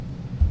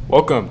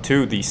Welcome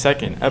to the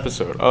second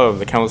episode of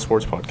the Countless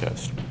Sports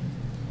Podcast.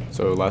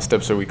 So last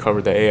episode we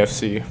covered the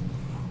AFC.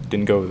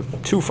 Didn't go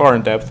too far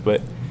in depth, but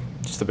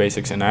just the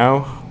basics. And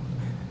now,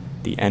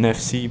 the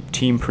NFC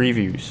team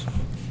previews.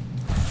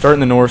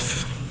 Starting in the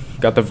North,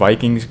 got the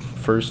Vikings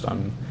first. I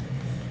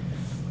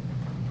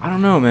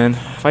don't know, man.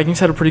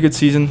 Vikings had a pretty good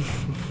season.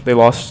 They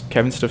lost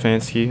Kevin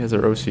Stefanski as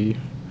their OC.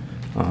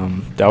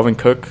 Dalvin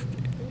Cook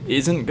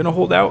isn't going to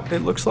hold out, it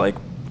looks like.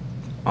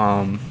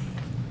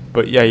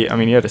 But yeah, I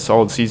mean, he had a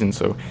solid season,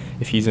 so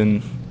if he's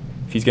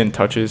getting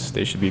touches,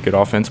 they should be a good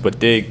offense. But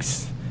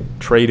Diggs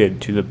traded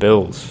to the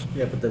Bills.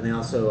 Yeah, but then they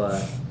also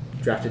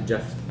drafted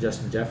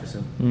Justin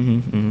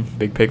Jefferson.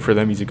 Big pick for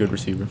them. He's a good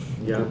receiver.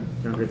 Yeah,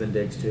 younger than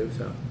Diggs too.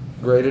 So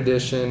great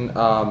addition.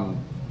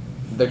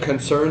 The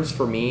concerns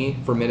for me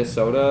for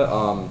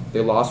Minnesota, they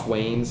lost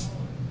Waynes.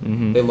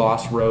 They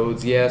lost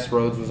Rhodes. Yes,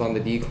 Rhodes was on the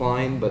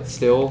decline, but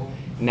still,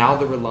 now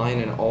they're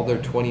relying on all their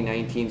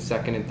 2019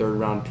 second and third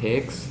round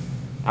picks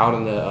out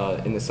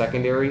in the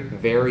secondary.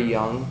 Very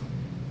young.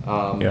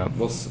 Yeah.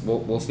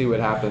 We'll see what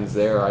happens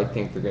there. I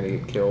think they're gonna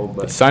get killed.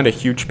 But they signed a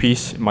huge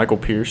piece, Michael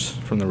Pierce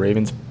from the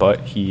Ravens,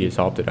 but he is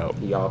opted out.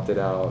 He opted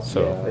out.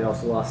 So yeah. They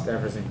also lost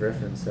Everson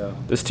Griffin. So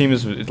this team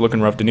is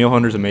looking rough. Danielle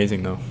Hunter's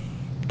amazing though,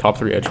 top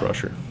 3 edge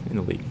rusher in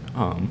the league.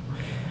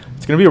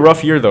 It's gonna be a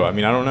rough year though. I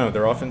mean, I don't know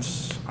their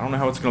offense. I don't know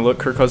how it's gonna look.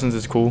 Kirk Cousins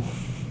is cool.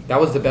 That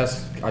was the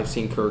best I've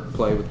seen Kirk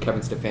play with Kevin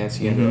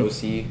Stefanski under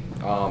OC.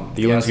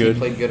 Yes, he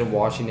played good in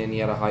Washington. He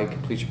had a high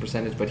completion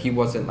percentage, but he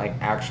wasn't like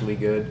actually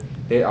good.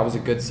 I was a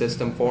good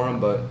system for him,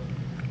 but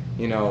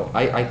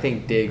I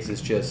think Diggs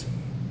is just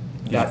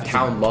that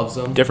town loves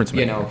him. Difference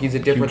maker. He's a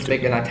difference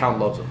maker, and that town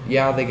loves him.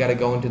 Yeah, they got to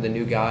go into the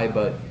new guy,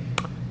 but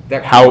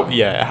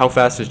how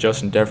fast is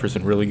Justin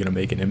Jefferson really going to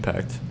make an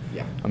impact?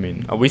 Yeah, I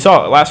mean, we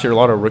saw last year a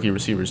lot of rookie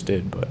receivers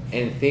did, but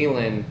and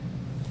Thielen,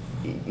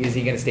 is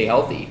he going to stay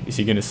healthy? Is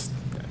he going to?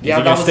 He's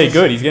going to stay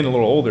good. He's getting a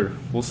little older.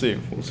 We'll see.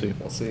 We'll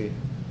see.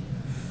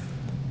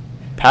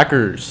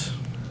 Packers.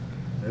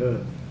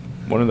 Ugh.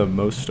 One of the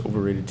most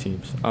overrated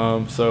teams.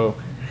 So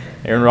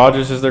Aaron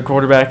Rodgers is their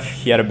quarterback.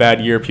 He had a bad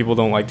year. People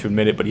don't like to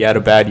admit it, but he had a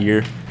bad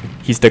year.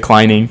 He's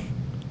declining.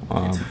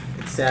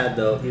 It's sad,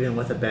 though. Even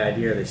with a bad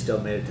year, they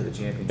still made it to the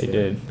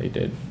championship. They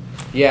did.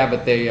 Yeah,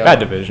 but they bad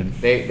division.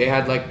 They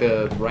had like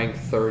the ranked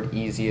third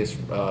easiest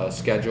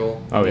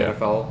schedule in the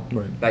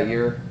NFL that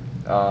year.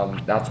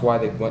 That's why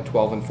they went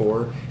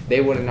 12-4. They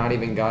would have not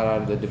even got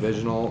out of the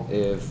divisional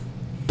if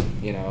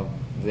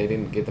they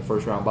didn't get the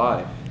first round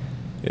bye.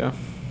 Yeah.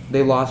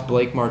 They lost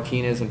Blake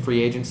Martinez in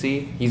free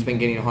agency. He's been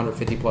getting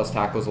 150 plus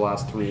tackles the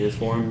last 3 years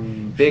for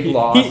him. Big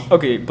loss.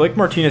 Blake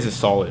Martinez is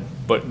solid,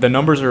 but the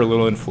numbers are a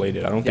little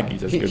inflated. I don't think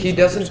he's as good. He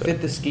doesn't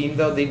fit the scheme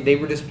though. They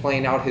were just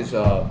playing out his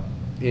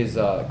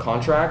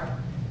contract.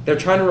 They're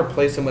trying to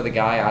replace him with a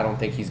guy. I don't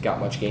think he's got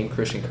much game.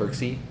 Christian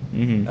Kirksey.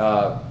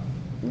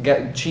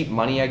 Get cheap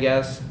money, I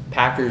guess.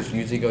 Packers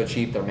usually go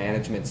cheap. Their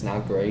management's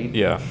not great.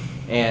 Yeah.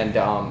 And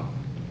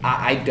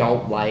I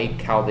don't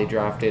like how they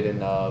drafted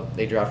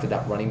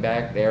that running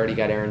back. They already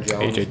got Aaron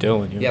Jones. A.J.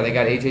 Dillon. Yeah, they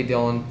got A.J.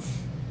 Dillon.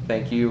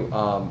 Thank you.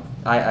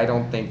 I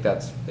don't think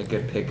that's a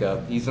good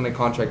pickup. He's in a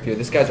contract year.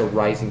 This guy's a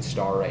rising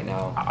star right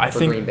now for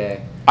Green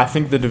Bay. I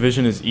think the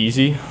division is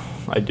easy.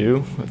 I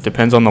do. It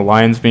depends on the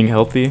Lions being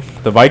healthy.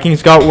 The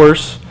Vikings got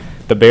worse.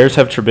 The Bears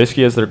have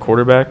Trubisky as their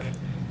quarterback.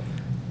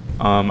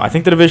 I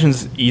think the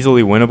division's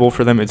easily winnable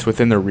for them. It's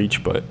within their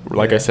reach, but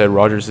like I said,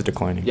 Rodgers is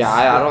declining. Yeah,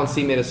 I don't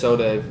see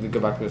Minnesota. If we go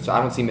back to Minnesota,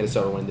 I don't see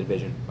Minnesota winning the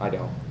division. I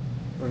don't.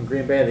 In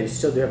Green Bay, they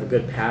still do have a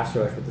good pass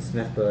rush with the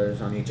Smith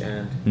brothers on each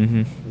end.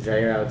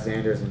 Jair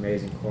Alexander is an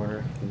amazing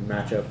corner. He can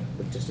match up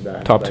with just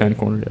about top anybody. 10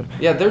 corner.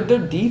 Yeah, their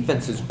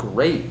defense is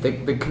great.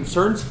 The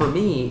concerns for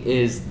me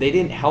is they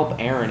didn't help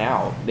Aaron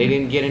out. They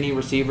didn't get any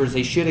receivers.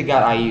 They should have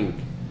got Ayuk.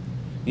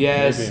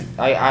 Yes,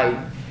 maybe.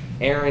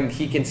 Aaron,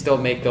 he can still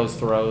make those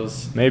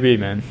throws. Maybe,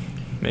 man.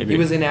 Maybe. He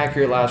was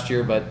inaccurate last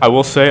year, but I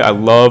will say I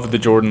love the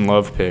Jordan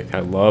Love pick.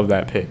 I love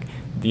that pick.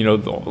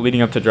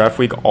 Leading up to draft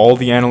week, all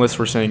the analysts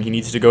were saying he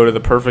needs to go to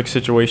the perfect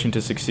situation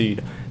to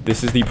succeed.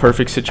 This is the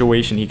perfect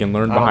situation. He can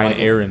learn behind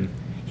Aaron.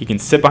 He can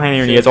sit behind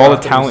Aaron. He has all the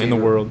talent in the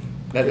world.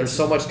 There's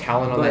so much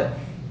talent on that.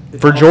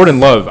 For Jordan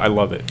Love, I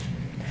love it.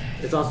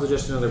 It's also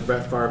just another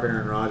Brett Favre,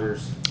 Aaron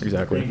Rodgers.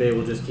 Exactly. Green Bay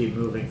will just keep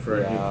moving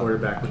for a new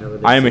quarterback whenever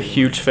they I am a see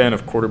huge fan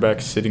of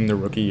quarterbacks sitting their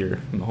rookie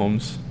year.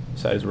 Mahomes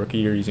sat his rookie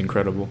year. He's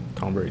incredible.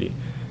 Tom Brady.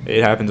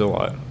 It happens a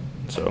lot.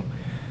 So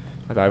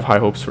I have high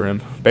hopes for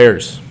him.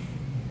 Bears.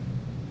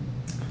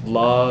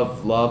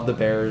 Love the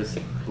Bears.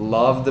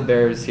 Love the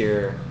Bears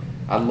here.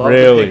 I love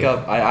Really? the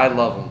pickup. I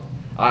love them.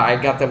 I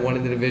got them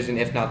winning the division,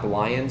 if not the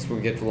Lions.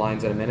 We'll get to the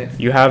Lions in a minute.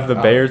 You have the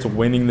Bears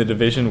winning the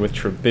division with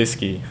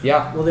Trubisky.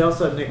 Yeah. Well, they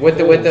also have Nick with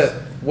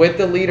Foles.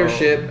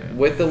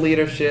 the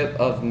leadership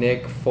of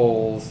Nick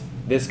Foles.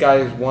 This guy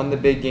has won the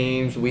big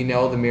games. We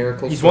know the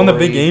miracle He's story. won the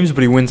big games,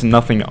 but he wins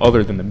nothing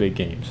other than the big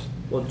games.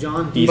 Well,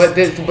 John, He's but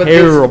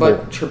terrible.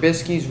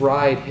 Trubisky's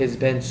ride has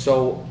been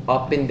so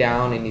up and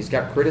down, and he's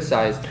got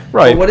criticized.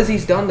 Right. But what has he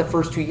done the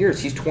first 2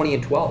 years? He's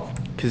 20-12.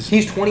 because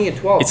He's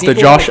 20-12. it's the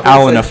People Josh like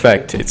Allen criticize-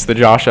 effect. It's the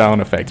Josh Allen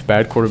effect.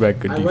 Bad quarterback,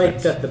 good I defense.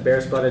 like that the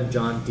Bears spotted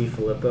John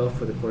DeFilippo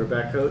for the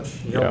quarterback coach.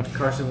 He helped Yeah.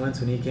 Carson Wentz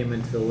when he came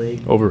into the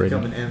league.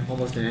 Overrated. Become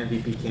almost an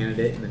MVP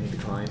candidate, and then he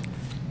declined.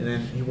 And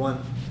then he won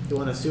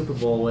a Super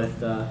Bowl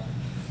with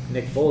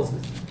Nick Foles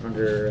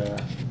under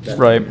that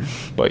Right, team.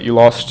 but you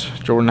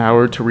lost Jordan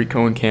Howard. Tariq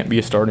Cohen can't be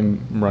a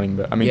starting running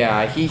back. I mean,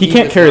 Yeah, he he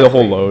can't was carry the not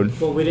whole great. load.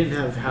 Well, they didn't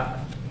have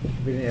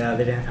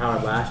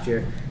Howard last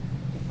year.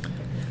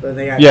 But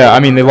they got Yeah,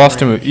 I mean, they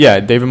lost Montgomery. him. Yeah,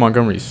 David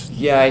Montgomery's.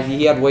 Yeah,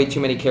 he had way too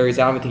many carries.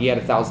 I don't even think he had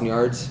 1,000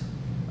 yards.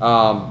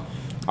 I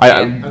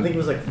I think it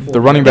was like 4. the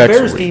running The backs.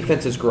 Bears' were-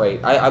 defense is great.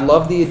 I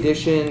love the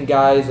addition,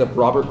 guys, of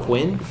Robert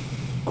Quinn.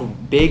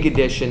 Big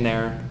addition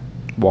there.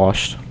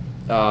 washed.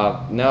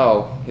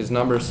 No, his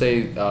numbers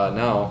say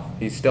no.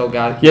 He's still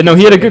got. Yeah, no,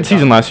 he had a good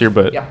season last year,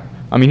 but Yeah.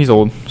 I mean, he's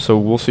old, so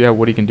we'll see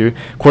what he can do.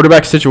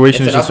 Quarterback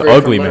situation It's is an just upgrade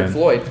from ugly, Leonard man.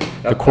 Floyd.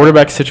 The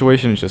quarterback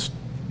situation is just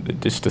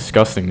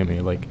disgusting to me.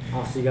 Like,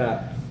 Also, you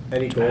got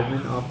Eddie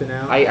Goldman opting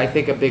out. I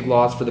think a big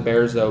loss for the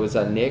Bears though is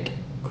Nick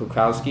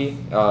Kukowski.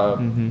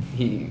 Mhm.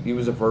 He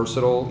was a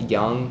versatile,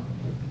 young,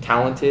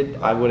 talented.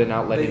 I would have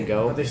not let him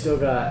go. But they still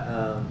got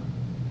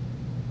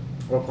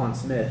Roquan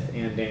Smith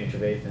and Danny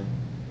Trevathan.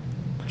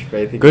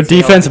 good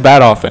defense,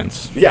 bad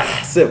offense. Yeah,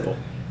 simple.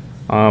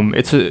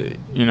 It's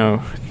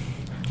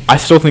I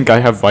still think I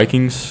have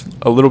Vikings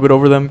a little bit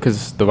over them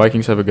because the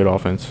Vikings have a good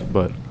offense,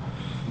 but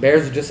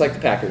Bears are just like the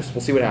Packers.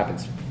 We'll see what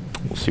happens.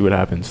 we'll see what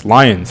happens.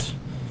 Lions,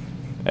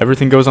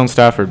 everything goes on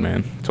Stafford,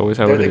 man. It's always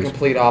how They're it the is.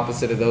 complete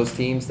opposite of those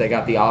teams. They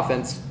got the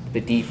offense. The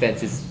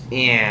defense is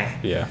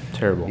Yeah,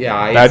 terrible. Yeah,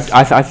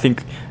 I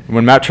think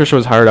when Matt Tricia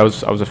was hired, I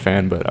was a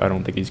fan, but I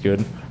don't think he's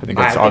good. I think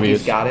that's I think obvious.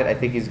 he's got it. I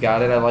think he's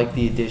got it. I like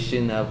the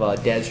addition of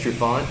Des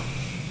Trufant.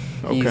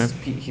 Okay.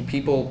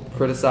 People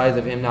criticize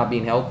of him not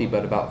being healthy,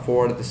 but about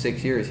 4 out of the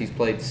 6 years, he's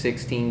played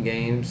 16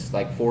 games,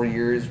 like 4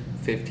 years,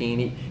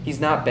 15. He's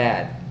not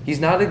bad. He's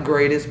not the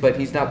greatest, but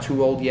he's not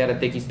too old yet. I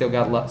think he's still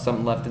got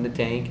something left in the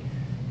tank.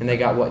 And they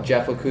got,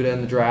 Jeff Okudah in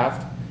the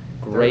draft.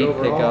 Great Third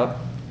overall.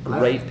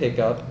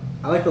 pickup.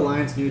 I like the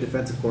Lions' new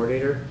defensive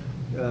coordinator.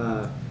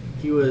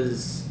 He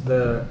was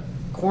the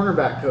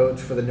cornerback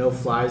coach for the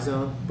no-fly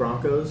zone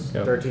Broncos,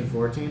 Yep.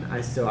 13-14.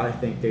 I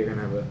think they're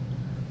gonna have a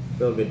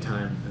real good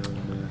time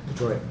in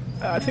Detroit.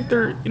 I think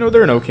they're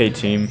an okay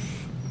team.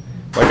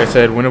 Like I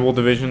said, winnable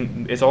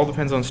division. It all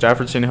depends on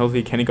Stafford staying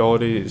healthy. Kenny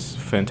Golladay is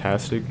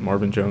fantastic.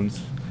 Marvin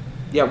Jones.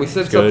 Yeah, we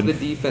said It's stuff for good.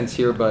 the defense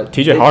here, but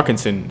T.J.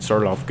 Hawkinson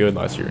started off good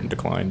last year and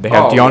declined. They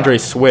have DeAndre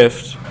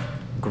Swift,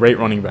 great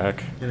running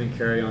back. And then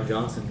Kerryon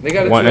Johnson. They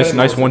got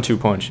Nice 1-2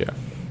 punch, yeah.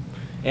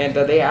 And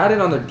they added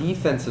on their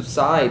defensive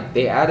side.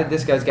 They added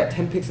this guy's got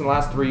 10 picks in the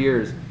last 3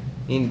 years.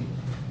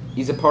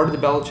 He's a part of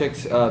the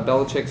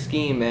Belichick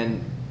scheme,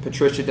 and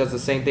Patricia does the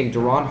same thing.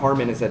 Deron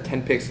Harmon has had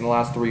 10 picks in the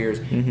last 3 years.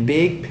 Mhm.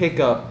 Big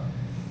pickup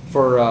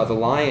for the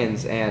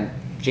Lions, and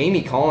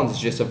Jamie Collins is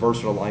just a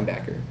versatile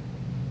linebacker.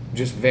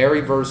 Just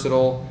very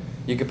versatile.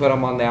 You could put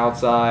him on the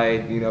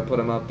outside, put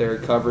him up there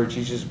coverage.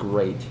 He's just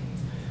great.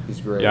 He's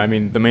great. Yeah, I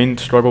mean, the main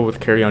struggle with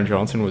Kerryon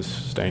Johnson was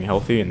staying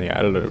healthy, and they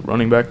added a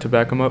running back to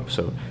back him up,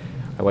 so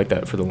I like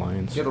that for the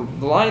Lions. The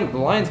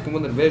Lions can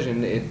win the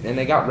division, and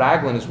they got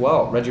Ragland as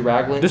well. Reggie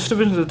Ragland. This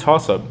division's a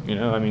toss-up,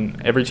 I mean,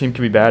 every team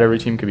can be bad, every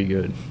team can be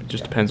good. It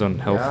just depends on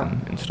health Yeah.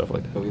 and stuff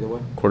like Go that. either way.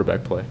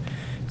 Quarterback play.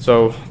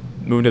 So,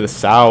 moving to the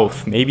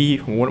South, maybe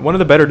one of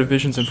the better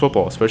divisions in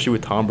football, especially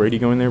with Tom Brady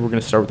going there. We're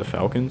going to start with the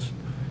Falcons.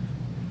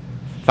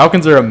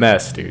 Falcons are a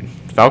mess, dude.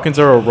 Falcons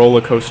are a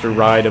roller coaster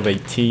ride of a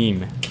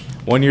team.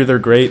 One year they're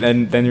great,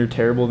 then they're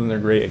terrible, then they're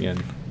great again.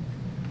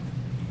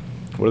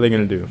 What are they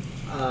going to do?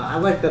 I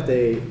like that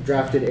they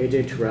drafted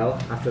A.J. Terrell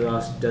after they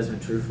lost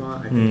Desmond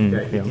Trufant. I think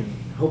that he yeah. can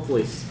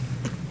hopefully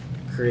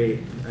create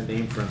a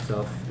name for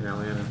himself in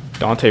Atlanta.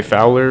 Dante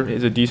Fowler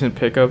is a decent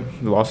pickup.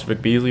 They lost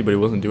Vic Beasley, but he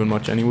wasn't doing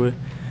much anyway.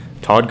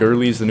 Todd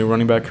Gurley is the new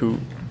running back who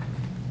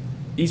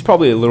he's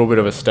probably a little bit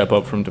of a step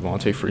up from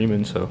Devontae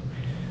Freeman, so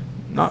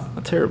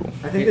not terrible.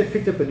 I think they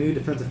picked up a new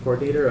defensive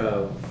coordinator,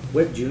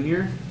 Whit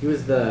Jr. He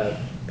was the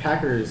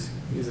Packers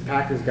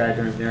guy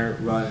during their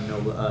run in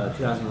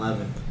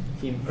 2011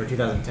 or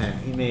 2010.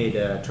 He made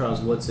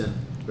Charles Woodson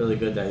really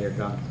good that year,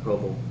 got to the Pro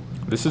Bowl.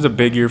 This is a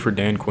big year for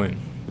Dan Quinn.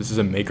 This is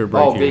a make or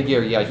break year. Big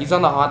year. Yeah, he's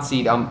on the hot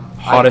seat.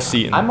 Hottest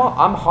seat in- I'm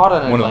hot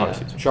on Atlanta. One of the hottest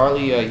seats.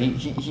 Charlie,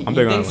 he I'm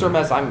big on thinks they're a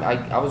mess.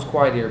 Atlanta. I was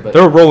quiet here, but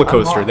They're a roller I'm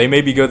coaster. hot. They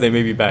may be good, they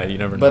may be bad. You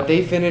never know. But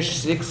they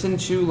finished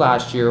 6-2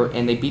 last year,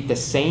 and they beat the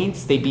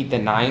Saints. They beat the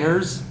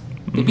Niners.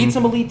 They beat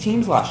some elite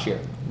teams last year,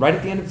 right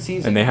at the end of the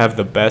season. And they have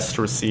the best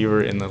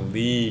receiver in the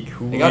league,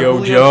 They got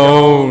Julio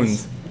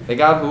Jones. They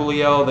got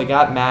Julio. They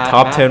got Matt.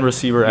 Top 10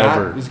 receiver Matt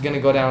ever. is going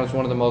to go down as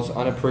one of the most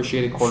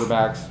unappreciated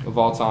quarterbacks of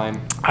all time.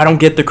 I don't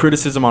get the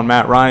criticism on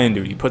Matt Ryan,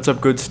 dude. He puts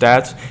up good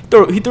stats.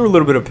 He threw a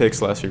little bit of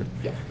picks last year.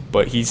 Yeah.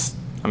 But he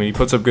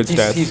puts up good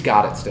stats. He's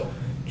got it still.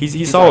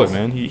 He's solid, does.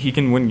 man. He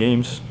can win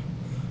games.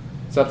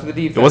 It's up to the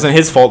defense. It wasn't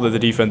his fault that the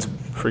defense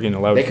freaking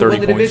allowed They can 30 win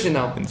the points division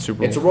now. in the Super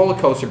Bowl. It's a roller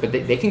coaster, but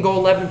they can go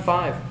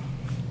 11-5.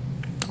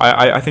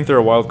 I think they're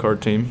a wild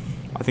card team.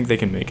 I think they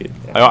can make it.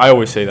 Yeah. I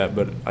always say that,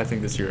 but I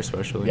think this year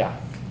especially. Yeah.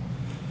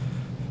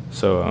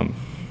 So,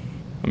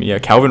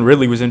 Calvin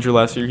Ridley was injured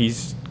last year.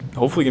 He's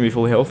hopefully going to be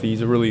fully healthy. He's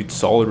a really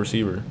solid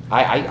receiver.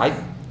 I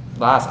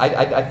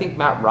think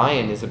Matt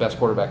Ryan is the best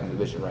quarterback in the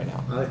division right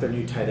now. I like their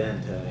new tight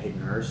end,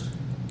 Hayden Hurst.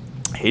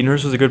 Hayden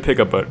Hurst is a good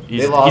pickup, but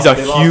he's lost a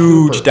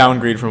huge Hooper.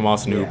 downgrade from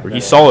Austin Yeah, Hooper. that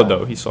He's is solid, bad.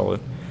 though. He's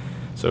solid.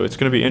 So it's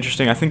going to be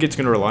interesting. I think it's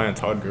going to rely on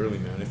Todd Gurley,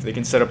 man. If they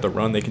can set up the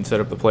run, they can set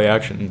up the play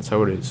action. That's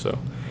how it is. So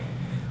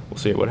we'll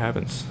see what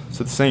happens.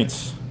 So the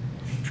Saints.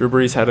 Drew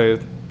Brees had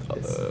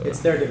It's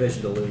their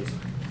division to lose.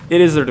 It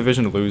is their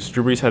division to lose.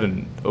 Drew Brees had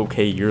an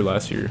okay year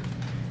last year.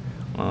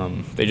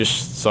 They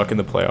just suck in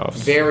the playoffs.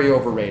 Very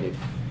overrated.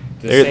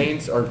 The They're-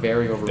 Saints are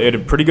very They overrated.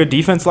 had a pretty good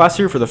defense last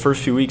year for the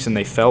first few weeks, and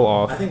they fell I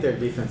off. think their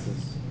defense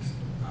is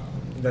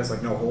there's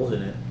like no holes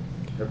in it.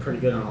 They're pretty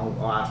good on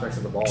all aspects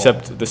of the ball.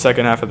 Except the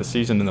second half of the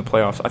season in the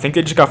playoffs. I think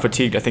they just got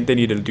fatigued. I think they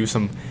needed to do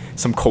some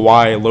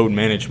Kawhi load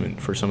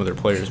management for some of their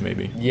players,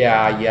 maybe.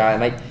 Yeah,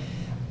 and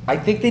I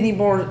think they need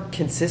more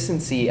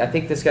consistency. I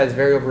think this guy's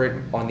very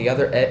overrated. On the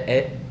other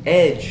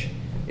edge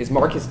is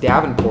Marcus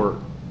Davenport.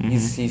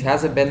 He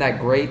hasn't been that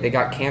great. They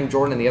got Cam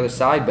Jordan on the other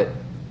side, but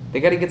they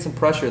got to get some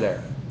pressure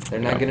there. They're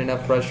not getting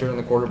enough pressure on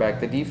the quarterback.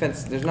 The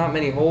defense, there's not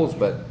many holes,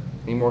 but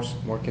need more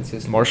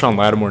consistent. Marshawn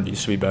Lattimore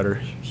needs to be better.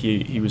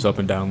 He was up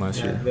and down last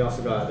Yeah, year. they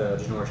also got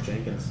Janoris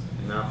Jenkins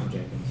and Malcolm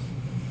Jenkins.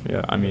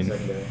 Yeah, I mean,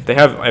 Secondary. they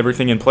have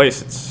everything in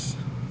place. It's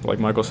like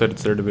Michael said,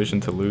 it's their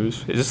division to lose.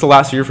 Is this the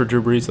last year for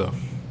Drew Brees, though?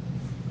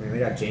 I mean, they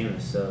got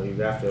Jameis, so you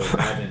have to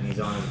imagine he's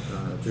on.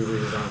 Drew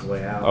Brees is on his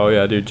way out. Oh,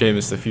 yeah, dude,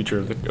 Jameis, the future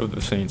of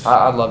the Saints.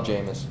 I love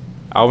Jameis.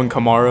 Alvin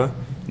Kamara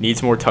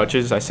needs more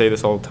touches. I say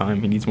this all the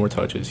time. He needs more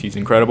touches. He's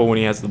incredible when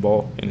he has the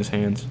ball in his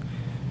hands.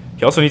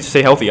 He also needs to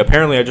stay healthy.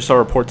 Apparently, I just saw a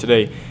report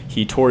today,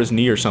 he tore his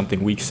knee or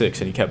something week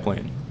 6, and he kept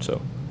playing. So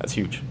that's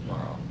huge.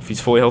 Wow. If he's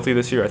fully healthy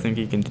this year, I think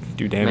he can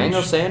do damage.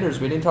 Emmanuel Sanders,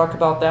 we didn't talk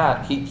about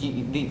that.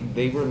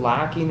 They were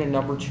lacking a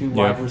number 2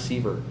 wide Yeah.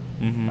 receiver.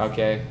 Mhm.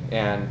 Okay,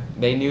 and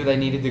they knew they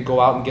needed to go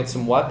out and get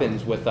some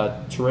weapons with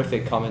a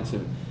terrific coming to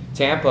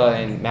Tampa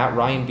and Matt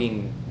Ryan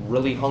being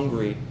really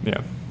hungry. Yeah.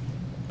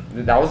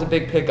 That was a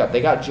big pickup.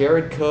 They got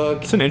Jared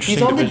Cook. It's an interesting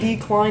He's on division. the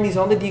decline. He's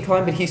on the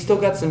decline, but he's still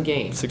got some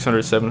gains.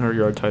 600,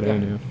 700-yard tight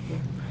end, Yeah. yeah.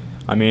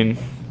 I mean,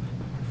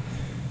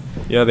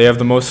 yeah, they have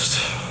the most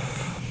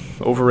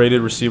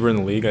overrated receiver in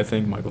the league, I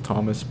think, Michael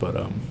Thomas, but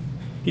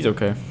he's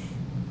okay.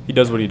 He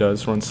does what he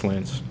does, runs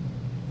slants.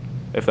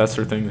 If that's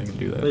their thing, they can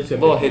do But that. he's got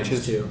Little big hands,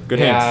 hitches. too. Good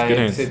Yeah, hands, good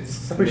it's- hands.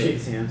 it's- I appreciate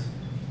his hands.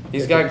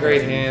 He's got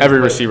great hands. Every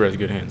but receiver has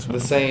good hands. The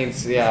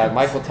Saints, yeah,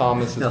 Michael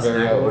Thomas is Nelson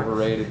very Aguilar.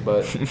 overrated,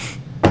 but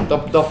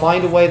they'll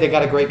find a way. They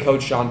got a great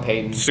coach, Sean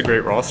Payton. It's just a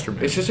great roster,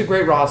 man. It's just a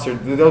great roster.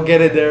 They'll get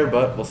it there,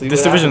 but we'll see. This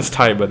what division's happens.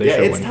 tight, but they Yeah,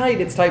 should it's win.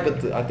 tight. It's tight,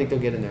 but I think they'll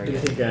get in there Do you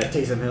again. think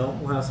Taysom Hill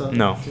will have some?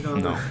 No, you know,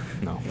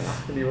 no.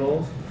 Can he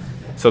roll?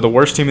 So the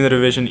worst team in the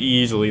division,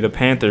 easily, the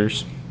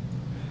Panthers.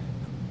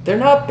 They're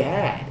not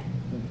bad.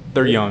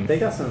 They're young. They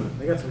got some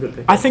good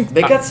picks. I think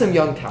They got some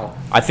young talent.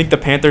 I think the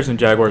Panthers and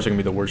Jaguars are going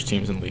to be the worst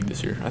teams in the league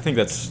this year. I think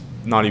that's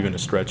not even a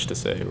stretch to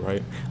say,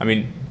 right? I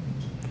mean,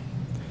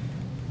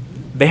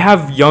 they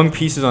have young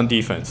pieces on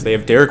defense. They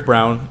have Derek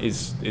Brown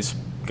is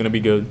going to be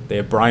good. They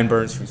have Brian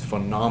Burns, who's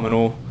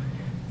phenomenal.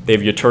 They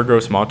have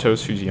Yaturgos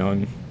Matos, who's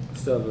young.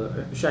 Still,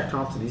 Shaq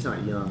Thompson. He's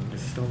not young.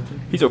 Is he still on the team?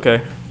 He's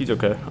okay. He's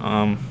okay.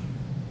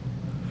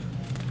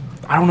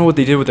 I don't know what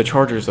they did with the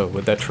Chargers though,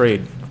 with that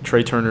trade,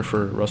 Trey Turner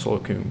for Russell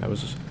Okung. That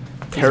was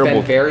terrible. He's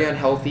been very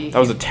unhealthy. That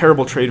was a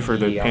terrible trade for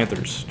the Yeah.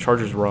 Panthers.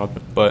 Chargers robbed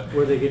him, but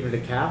Were they getting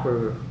rid of Cap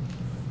or?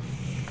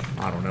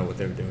 I don't know what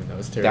they were doing. That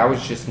was That terrible.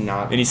 was just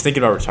not. And he's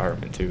thinking about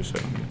retirement too. So,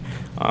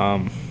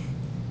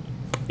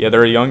 yeah,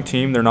 they're a young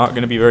team. They're not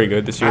going to be very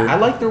good this year. I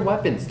like their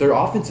weapons. Their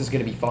offense is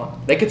going to be fun.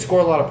 They could score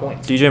a lot of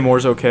points. DJ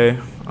Moore's okay.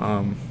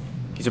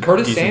 He's a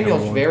Curtis decent Samuel's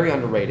number one. very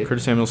underrated.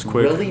 Curtis Samuel's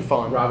quick, Really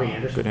fun. Robbie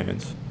Anderson. good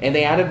hands. And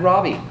they added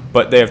Robbie.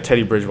 But they have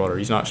Teddy Bridgewater.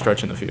 He's not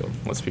stretching the field.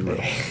 Let's be real.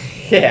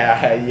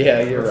 Yeah,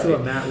 you're Let's do a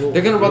right. Matt Rule.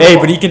 They're gonna run Hey, the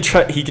but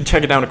ball. he can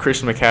check it down to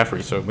Christian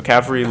McCaffrey. So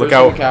McCaffrey, look Christian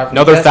out, McCaffrey,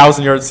 another best-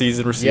 1,000-yard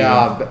season receiver.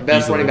 Yeah,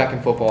 best easily. running back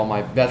in football.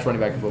 Best running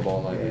back in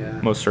football. Yeah.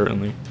 Most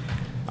certainly.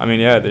 I mean,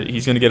 yeah,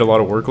 he's going to get a lot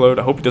of workload.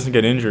 I hope he doesn't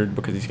get injured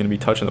because he's going to be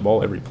touching the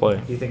ball every play.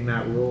 Do you think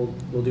Matt Rule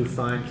will do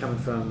fine coming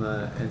from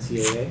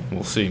NCAA?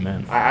 We'll see,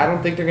 man. I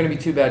don't think they're going to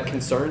be too bad.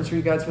 Concerns for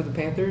you guys for the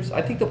Panthers?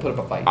 I think they'll put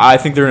up a fight. I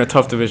think they're in a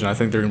tough division. I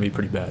think they're going to be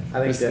pretty bad.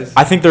 I think This- that. this-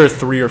 I think they're a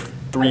three or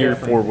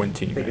definitely 4 win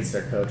team. I think man. it's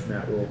their coach,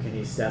 Matt Rule. Can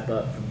he step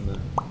up from the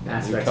New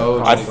aspects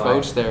coach, of I new college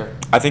coach life? there.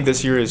 I think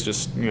this year is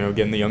just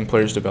getting the young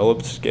players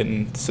developed,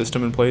 getting the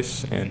system in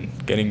place, and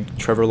getting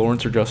Trevor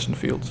Lawrence or Justin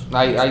Fields.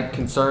 I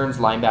concerns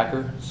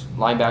linebackers.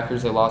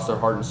 Linebackers, they lost their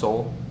heart and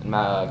soul. And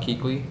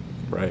Kuechly,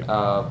 Right.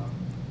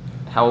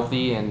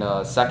 healthy,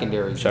 and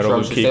secondary. Shout out to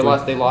atrocious.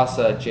 Kuechly. They lost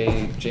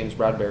James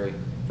Bradbury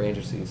for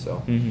injury.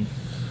 So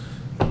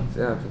Mm-hmm.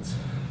 yeah, it's,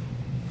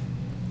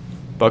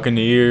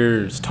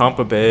 Buccaneers,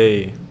 Tampa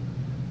Bay,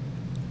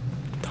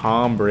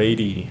 Tom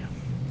Brady.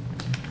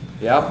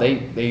 yeah.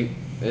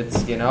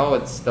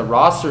 It's the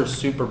roster's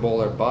Super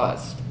Bowl or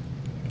bust.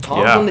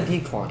 Tom's Yeah. on the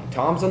decline.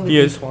 He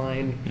is.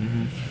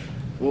 Mm-hmm.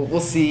 We'll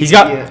see.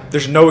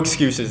 There's no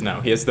excuses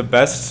now. He has the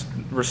best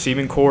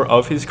receiving core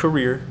of his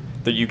career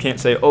that you can't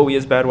say, oh, he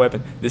has bad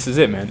weapon. This is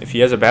it, man. If he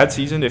has a bad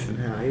season,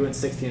 Yeah, he went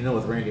 16-0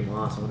 with Randy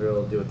Moss. I wonder what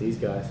he'll do with these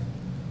guys.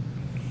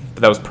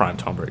 But that was prime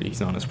Tom Brady. He's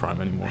not in his prime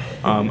anymore.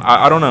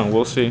 I don't know.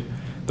 We'll see.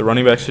 The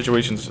running back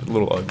situation's a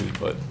little ugly,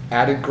 but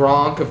Added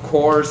Gronk, of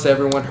course.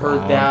 Everyone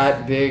heard Gronk.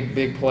 that.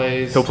 Big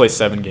plays. he'll play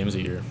 7 games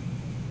a year.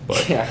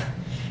 But Yeah,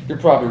 you're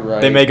probably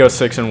right. they may go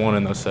 6-1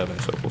 in those 7,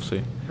 so we'll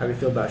see. How do you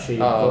feel about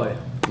Shady McCoy?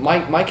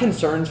 My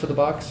concerns for the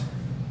Bucs.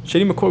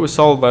 Shady McCoy was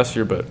solid last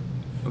year, but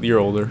a year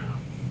older.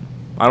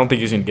 I don't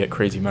think he's going to get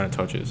crazy amount of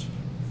touches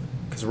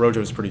because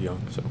Rojo's pretty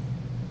young. So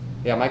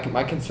Yeah,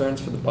 my concerns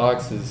for the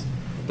Bucs is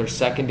their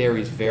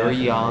secondary is very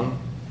Definitely. young.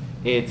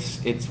 It's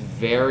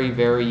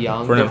very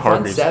young. Vernon Their front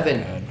Hargreaves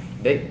seven,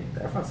 bad.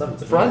 Their front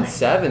seven's front amazing.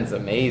 seven's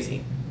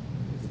amazing.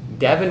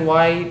 Devin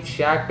White,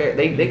 Shaq Barrett,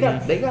 they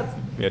got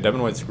yeah,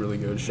 Devin White's really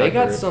good. they Shaq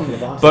got Barrett. some.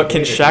 Levante But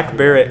can David Shaq be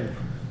Barrett good.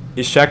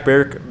 is Shaq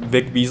Barrett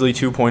Vic Beasley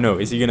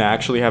 2.0? Is he going to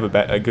actually have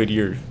a good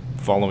year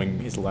following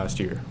his last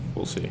year?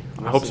 We'll see.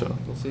 I hope so.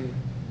 We'll see.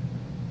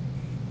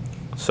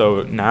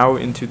 So now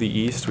into the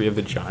East, we have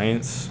the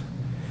Giants.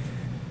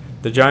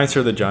 The Giants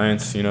are the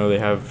Giants. You know, they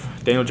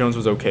have Daniel Jones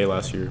was okay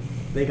last year.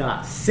 They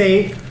got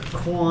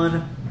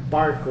Saquon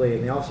Barkley,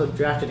 and they also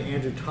drafted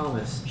Andrew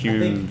Thomas. I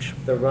Huge.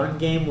 think the run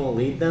game will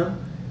lead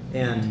them,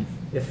 and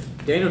if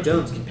Daniel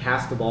Jones can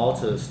pass the ball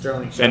to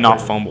Sterling Shepard And not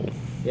fumble.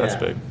 That's yeah,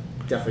 big.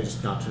 definitely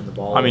just not turn the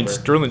ball I mean, over.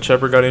 Sterling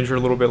Shepard got injured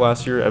a little bit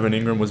last year. Evan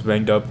Ingram was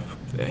banged up.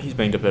 He's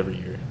banged up every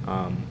year.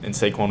 And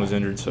Saquon was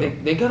injured, so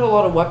They got a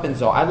lot of weapons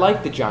though. I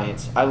like the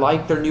Giants. I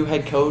like their new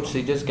head coach.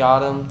 They just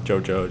got him. Joe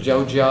Judge.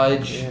 Joe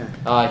Judge.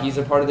 Yeah. He's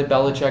a part of the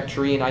Belichick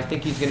tree, and I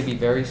think he's going to be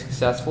very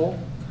successful.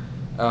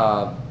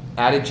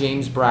 Added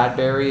James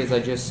Bradbury, as I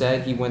just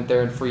said. He went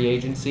there in free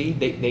agency.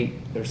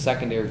 Their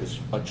secondary was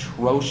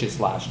atrocious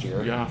last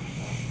year. Yeah.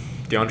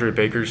 DeAndre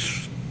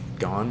Baker's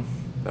gone.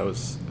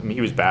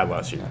 He was bad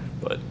last year,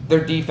 but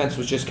Their defense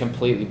was just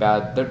completely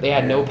bad. They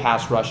had no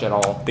pass rush at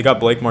all. they got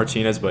Blake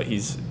Martinez, but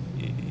he's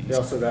They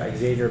also got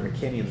Xavier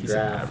McKinney in the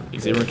draft.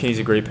 Xavier McKinney's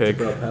a great pick.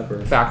 Jabril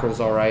Peppers. Fackrell's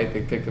all right.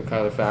 They picked up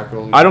Kyler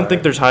Fackrell. I don't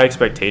think there's high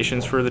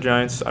expectations for the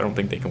Giants. I don't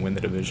think they can win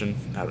the division.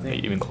 I don't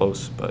think even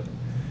close, but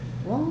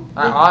Well,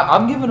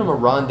 I'm giving them a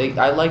run.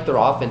 I like their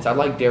offense. I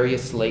like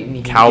Darius Slayton.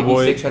 He can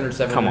Cowboy- give you 600,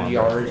 700 come on,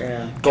 bro. yards.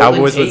 Yeah.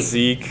 Cowboys with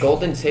Zeke.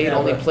 Golden Tate Yeah,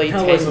 only but played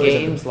Cowboys 10 always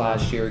have games the-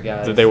 last year,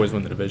 guys. They always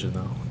win the division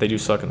though. They do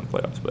suck in the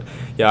playoffs, but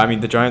yeah, I mean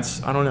the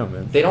Giants. I don't know,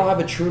 man. They don't have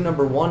a true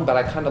number one, but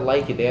I kind of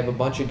like it. They have a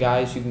bunch of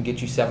guys who can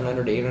get you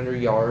 700,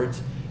 800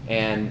 yards,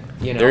 and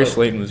Darius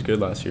Slayton was good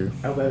last year.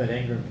 I hope Evan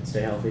Ingram can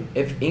stay healthy.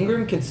 if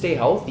Ingram can stay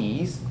healthy,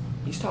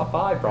 he's top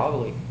 5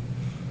 probably,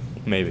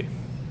 Maybe.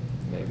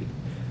 maybe.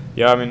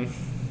 Yeah, I mean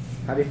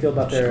How do you feel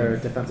about their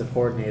defensive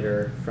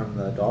coordinator from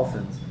the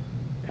Dolphins,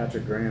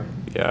 Patrick Graham?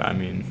 yeah, I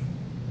mean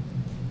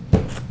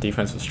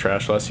defense was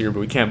trash last year, but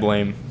we can't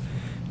blame.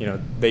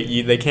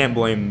 They can't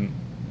blame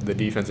the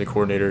defensive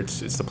coordinator.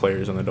 It's the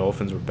players, and the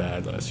Dolphins were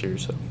bad last year,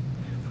 so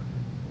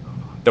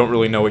don't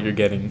really know what you're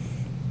getting.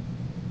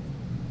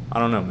 I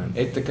don't know, man.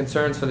 The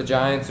concerns for the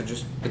Giants are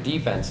just the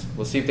defense.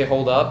 We'll see if they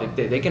hold up. If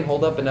they can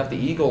hold up enough, the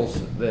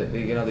Eagles, they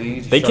usually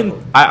They struggle.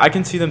 can. I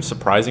can see them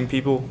surprising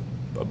people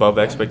above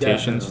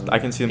expectations. Definitely. I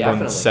can see them going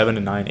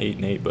Definitely. 7-9,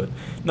 8-8, but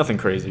nothing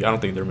crazy. I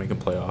don't think they're making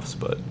playoffs,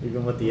 but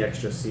Even with the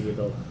extra seed,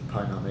 they'll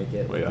probably not make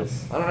it. Well, yeah.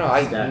 Just I don't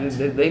know.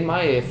 stacked. They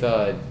might if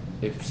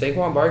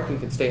Saquon Barkley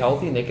can stay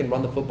healthy and they can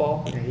run the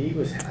football. Yeah,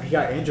 he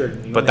got injured.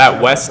 And he but only that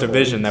sat West a couple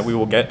division that weeks. we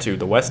will get to,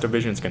 the West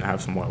division is going to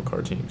have some wild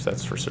card teams.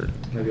 That's for certain.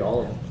 Maybe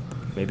all of them.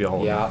 Maybe all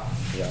of them.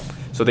 Yeah.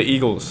 So the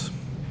Eagles,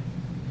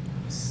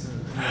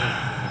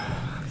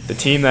 the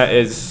team that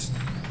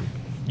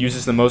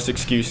uses the most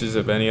excuses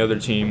of any other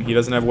team. He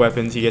doesn't have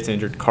weapons. He gets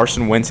injured.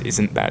 Carson Wentz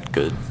isn't that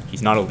good.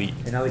 He's not elite.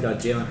 And now they got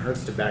Jalen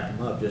Hurts to back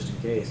him up just in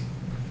case.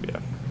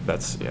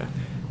 Yeah.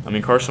 I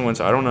mean, Carson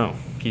Wentz, I don't know.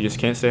 He just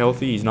can't stay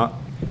healthy. He's not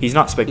He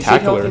stayed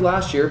spectacular. healthy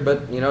last year,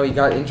 but he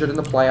got injured in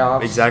the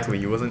playoffs. Exactly.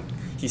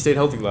 He stayed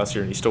healthy last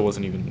year, and he still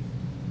wasn't even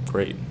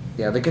great.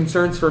 Yeah, the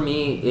concerns for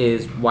me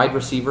is wide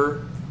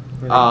receiver.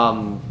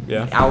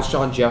 Yeah.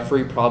 Alshon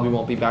Jeffrey probably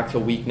won't be back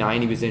till week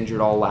 9. He was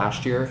injured all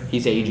last year.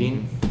 He's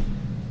aging.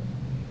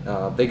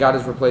 They got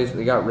his replacement.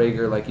 They got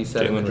Rager, like you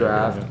said, in the Jalen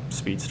draft. Reagor,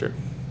 speedster.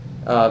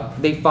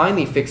 They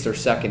finally fixed their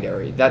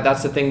secondary.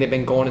 That's the thing. They've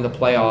been going in the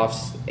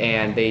playoffs,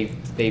 and they've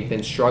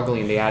been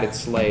struggling. They added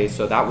Slay,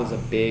 so that was a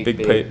big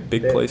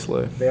Play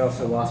Slay. They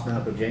also lost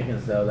Malcolm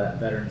Jenkins, though, that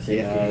veteran safety.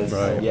 Yes,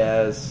 Right.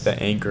 yes.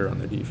 The anchor on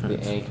their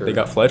defense. The anchor. They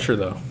got Fletcher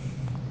though.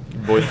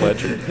 Boy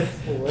Fletcher.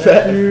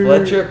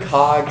 Fletcher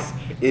Cox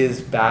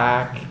is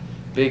back.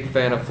 Big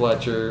fan of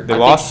Fletcher. They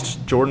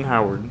lost Jordan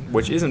Howard,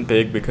 which isn't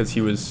big because he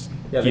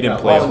they didn't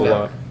got play a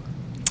Wallen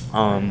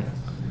whole lot.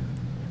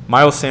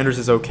 Miles Sanders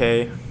is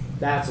okay.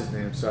 That's his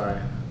name, sorry.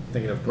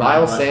 Thinking of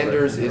Miles Brian Westbrook,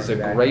 Sanders the is a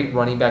running back. great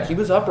running back. He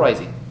was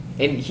uprising,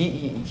 and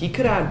he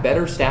could have had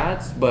better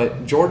stats,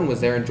 but Jordan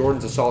was there, and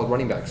Jordan's a solid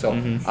running back. So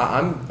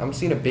I'm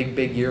seeing a big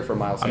year for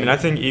Miles I Sanders. mean, I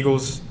think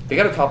Eagles They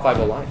got a top 5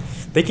 O-line.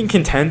 They can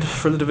contend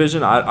for the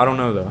division. I don't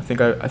know though. I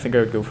think I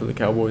would go for the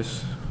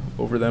Cowboys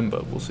over them,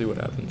 but we'll see what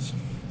happens.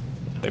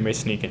 They may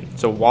sneak in.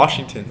 So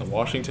Washington, the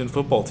Washington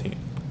football team,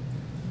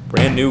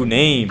 brand new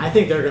name. I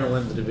think they're gonna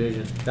win the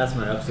division. That's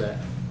my upset.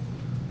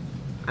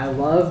 I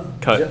love.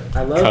 Cut.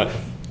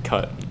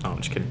 Cut. No, I'm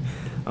just kidding.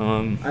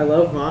 I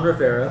love Ron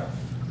Rivera,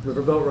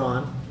 Riverboat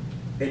Ron,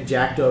 and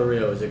Jack Del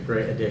Rio is a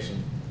great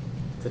addition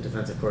to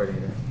defensive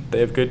coordinator.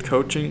 They have good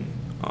coaching.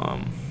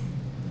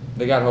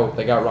 They got hope.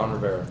 They got Ron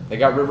Rivera. They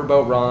got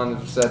Riverboat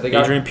Ron. They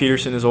got Adrian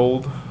Peterson is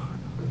old.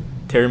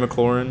 Terry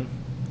McLaurin.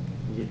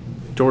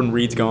 Jordan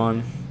Reed's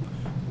gone.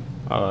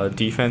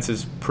 Defense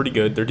is pretty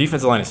good. Their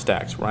defensive line is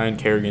stacked. Ryan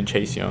Kerrigan,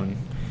 Chase Young,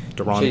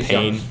 Deron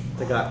Payne. Young.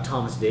 They got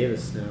Thomas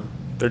Davis now.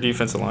 Their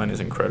defensive line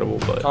is incredible,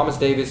 but Thomas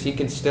Davis, he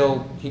can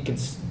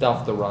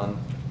stuff the run.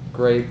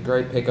 Great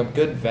pickup.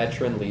 Good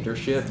veteran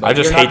leadership. I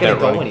just hate that You're not going to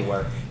go running.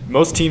 anywhere.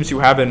 Most teams who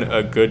have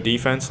a good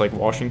defense, like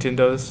Washington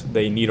does,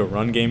 they need a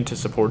run game to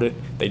support it.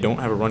 They don't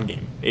have a run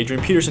game.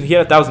 Adrian Peterson, he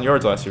had 1,000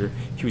 yards last year.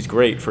 He was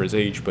great for his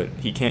age, but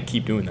he can't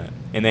keep doing that.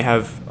 And they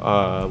have,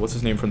 what's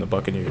his name from the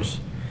Buccaneers?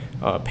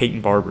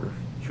 Peyton Barber.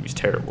 He was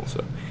terrible.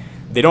 So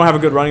they don't have a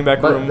good running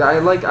back room. But I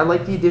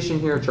like the addition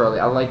here,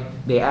 Charlie.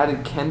 They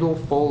added Kendall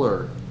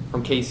Fuller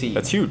from KC.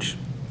 That's huge.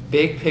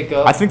 Big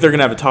pickup. I think they're going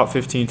to have a top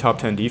 15, top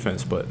 10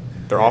 defense, but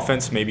their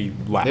offense maybe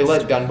last. They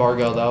let Dunbar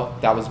go, though.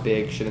 That was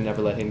big. Should have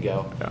never let him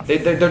go. Yeah.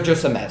 They're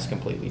just a mess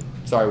completely.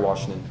 Sorry,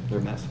 Washington. They're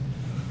a mess.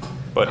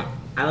 But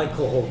I like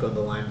Cole Holcomb,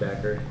 the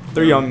linebacker.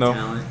 They're young, though.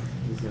 Talent.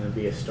 He's going to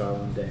be a star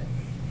one day.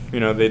 you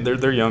know,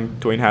 they're young.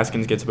 Dwayne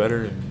Haskins gets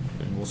better,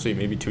 and we'll see.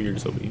 Maybe 2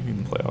 years they'll be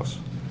in the playoffs.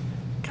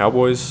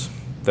 Cowboys,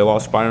 they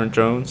lost Byron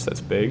Jones.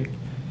 That's big.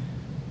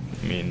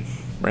 I mean,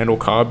 Randall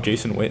Cobb,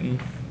 Jason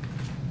Witten.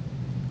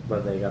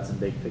 But they got some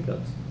big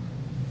pickups.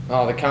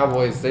 Oh, the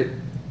Cowboys,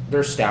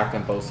 they're stacked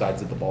on both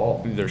sides of the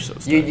ball. They're so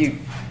stacked.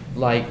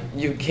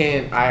 You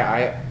can't.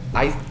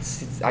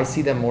 I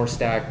see them more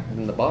stacked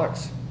than the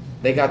Bucs.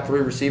 They got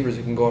 3 receivers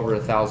who can go over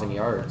 1,000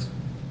 yards.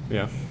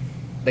 Yeah.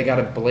 They got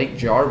a Blake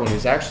Jarwin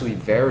who's actually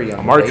very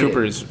Amari underrated.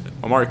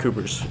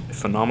 Cooper's a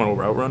phenomenal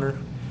route runner.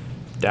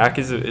 Dak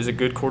is a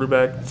good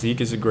quarterback.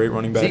 Zeke is a great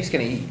running back. Zeke's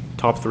gonna eat.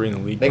 Top 3 in the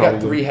league. They probably.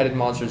 got 3-headed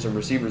monsters and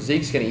receivers.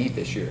 Zeke's gonna eat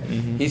this year.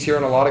 Mhm. He's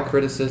hearing a lot of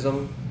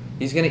criticism.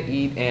 He's gonna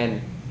eat,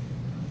 and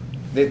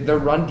their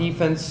run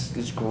defense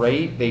is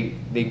great.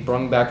 They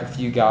brung back a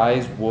few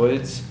guys.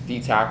 Woods, D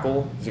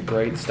tackle, is a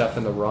great stuff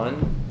in the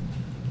run.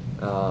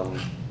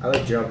 I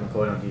like Gerald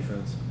McCoy on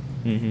defense.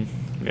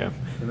 Yeah.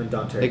 Him and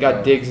Dante. They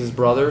got Diggs'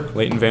 brother.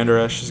 Leighton Vander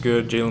Esch is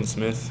good. Jalen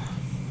Smith.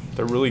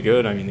 They're really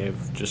good. I mean, they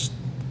have just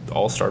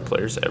all-star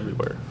players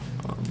everywhere.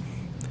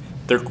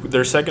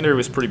 Their secondary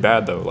was pretty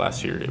bad, though,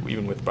 last year,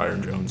 even with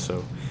Byron Jones.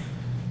 So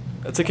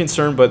that's a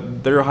concern,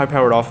 but they're a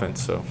high-powered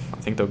offense, so I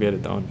think they'll get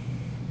it done.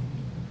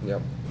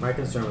 Yep. My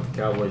concern with the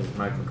Cowboys is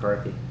Mike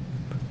McCarthy.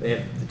 They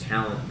have the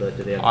talent, but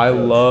do they have the I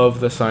coach? love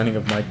the signing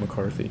of Mike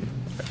McCarthy.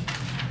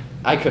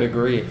 I could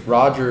agree.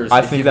 Rodgers.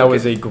 I think that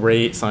was a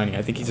great signing.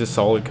 I think he's a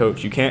solid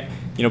coach. You can't,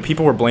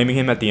 people were blaming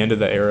him at the end of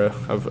the era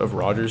of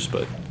Rodgers,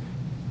 but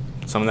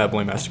some of that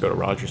blame has to go to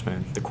Rodgers,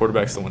 man. The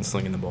quarterback's the one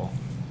slinging the ball.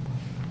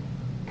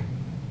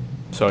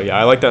 So, yeah,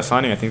 I like that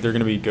signing. I think they're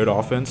going to be good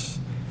offense.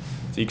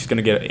 Zeke's going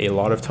to get a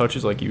lot of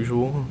touches like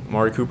usual.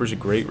 Amari Cooper's a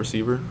great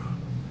receiver.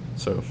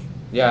 So,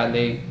 Yeah, and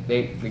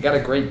they got a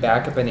great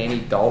backup in Andy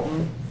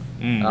Dalton.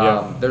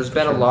 yeah. There's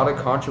been a lot of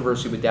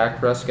controversy with Dak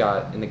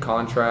Prescott in the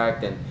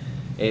contract and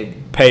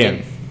Pay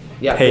him.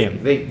 Yeah, Pay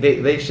him.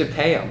 They should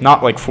pay him.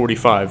 Not like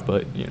 45,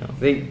 but,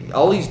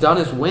 All he's done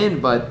is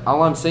win, but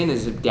all I'm saying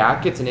is if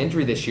Dak gets an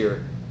injury this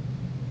year,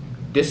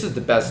 this is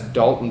the best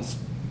Dalton's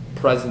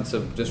presence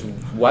of just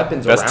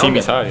weapons around him. Best team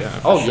he's had,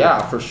 yeah. Oh,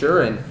 yeah, for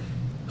sure. And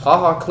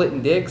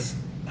Clinton Dix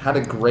had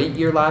a great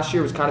year last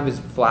year. It was kind of his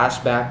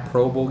flashback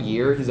Pro Bowl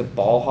year. He's a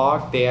ball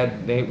hawk.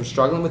 They were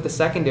struggling with the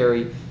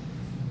secondary.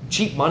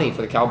 Cheap money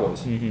for the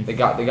Cowboys. Mhm. They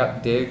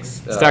got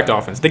Diggs. Stacked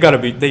offense.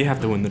 They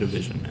have to win the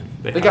division, man.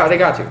 They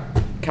got to.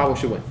 Cowboys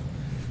should win.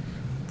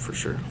 For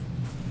sure.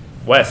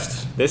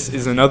 West. This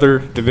is another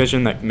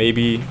division that may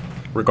be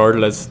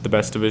regarded as the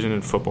best division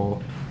in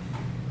football.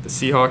 The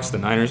Seahawks, the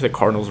Niners, the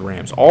Cardinals,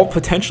 Rams. All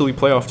potentially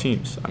playoff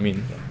teams. I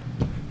mean,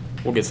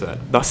 we'll get to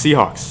that. The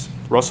Seahawks.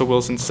 Russell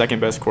Wilson, second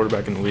best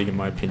quarterback in the league, in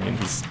my opinion.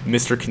 He's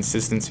Mr.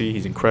 Consistency.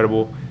 He's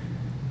incredible.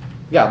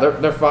 Yeah,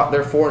 they're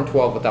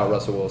 4-12 without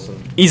Russell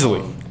Wilson.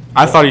 Easily.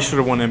 I thought he should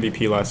have won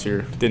MVP last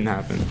year. Didn't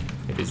happen.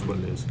 It is what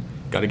it is.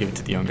 Got to give it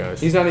to the young guys.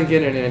 He's not even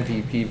getting an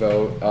MVP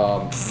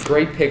vote.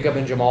 Great pickup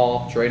in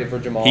Jamal. Traded for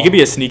Jamal. He could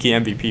be a sneaky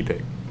MVP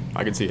pick.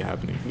 I could see it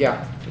happening.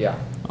 Yeah.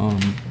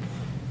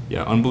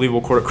 Yeah,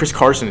 unbelievable quarter. Chris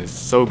Carson is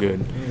so good.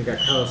 They got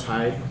Carlos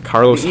Hyde.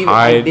 Carlos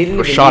Hyde, They didn't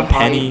even Rashad need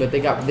Penny. Hyde,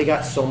 but they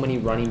got so many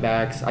running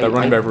backs. That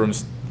running back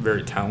room's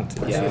very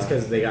talented. I think it's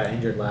because they got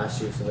injured last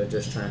year, so they're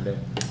just trying to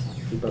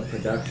keep up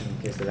production in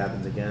case it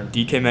happens again.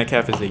 DK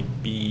Metcalf is a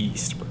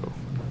beast, bro.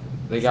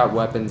 They got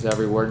weapons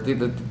everywhere.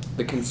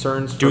 The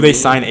concerns. Do they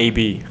sign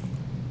AB?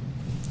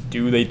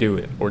 Do they do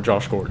it? Or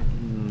Josh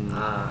Gordon?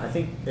 I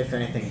think, if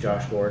anything,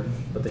 Josh Gordon,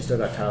 but they still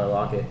got Tyler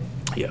Lockett.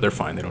 Yeah, they're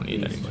fine. They don't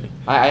need anybody.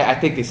 I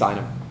think they sign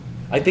him.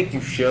 I think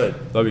you should.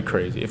 That'd be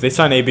crazy. If they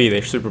sign AB,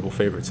 they're Super Bowl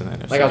favorites in that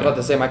NFC. Like I was about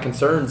to say, my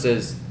concerns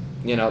is,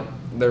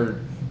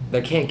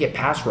 they can't get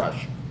pass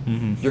rush.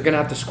 Mm-hmm. You're gonna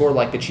have to score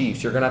like the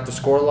Chiefs. You're gonna have to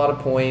score a lot of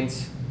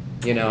points.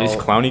 Is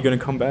Clowney gonna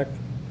come back?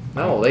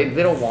 No, they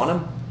don't want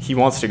him. He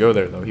wants to go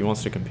there though. He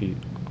wants to compete.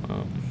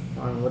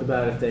 What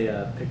about if they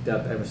picked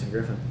up Everson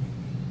Griffin?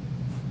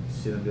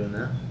 See them doing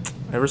that?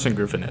 Everson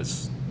Griffin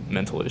has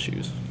mental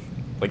issues.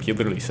 Like he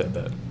literally said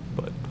that,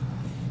 but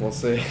We'll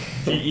see.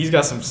 he's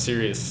got some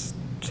serious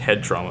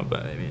head trauma.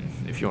 But I mean,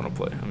 if you want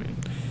to play,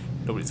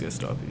 nobody's gonna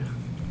stop you.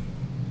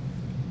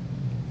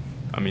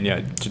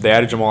 They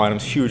added Jamal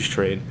Adams, huge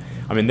trade.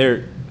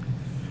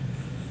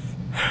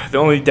 The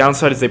only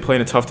downside is they play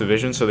in a tough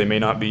division, so they may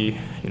not be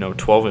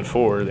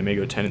 12-4. They may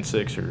go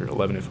 10-6 or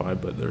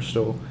 11-5, but they're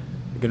still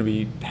going to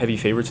be heavy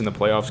favorites in the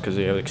playoffs because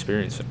they have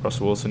experience.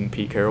 Russell Wilson and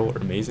Pete Carroll are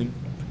amazing.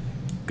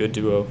 Good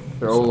duo.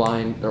 Their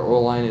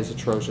O-line is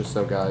atrocious,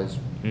 though, guys.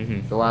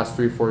 Mm-hmm. The last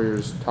 3-4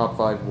 years, top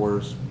 5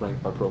 worst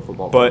ranked by Pro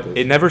Football But Focus.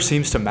 it never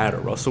seems to matter.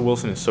 Russell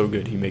Wilson is so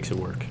good, he makes it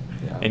work.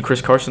 Yeah. And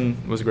Chris Carson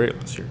was great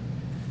last year.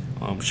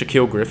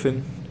 Shaquille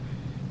Griffin,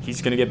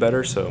 he's going to get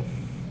better, so.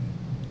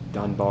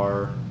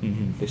 Dunbar,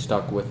 Mm-hmm. they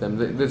stuck with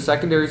him. The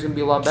secondary is going to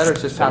be a lot better.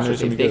 It's just pass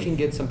rush. If they can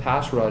get some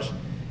pass rush,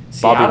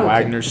 Bobby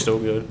Wagner's still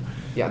good.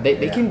 Yeah,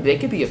 they could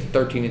be a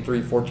 13-3,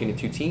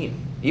 14-2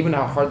 team. Even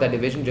how hard that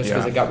division just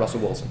because they got Russell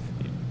Wilson.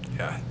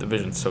 Yeah,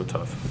 division's so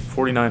tough.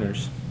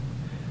 49ers.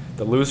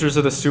 The losers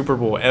of the Super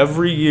Bowl.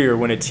 Every year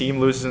when a team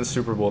loses in the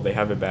Super Bowl, they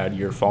have a bad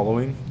year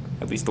following,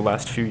 at least the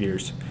last few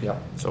years. Yeah.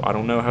 So I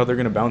don't know how they're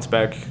going to bounce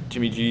back.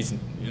 Jimmy G's,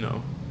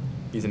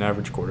 he's an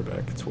average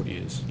quarterback. That's what he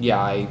is.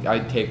 Yeah,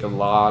 I'd take a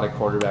lot of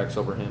quarterbacks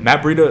over him.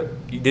 Matt Breida,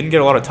 he didn't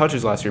get a lot of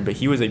touches last year, but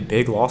he was a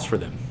big loss for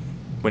them.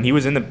 When he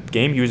was in the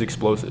game, he was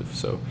explosive.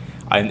 So,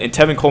 and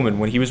Tevin Coleman,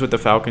 when he was with the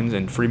Falcons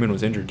and Freeman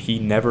was injured, he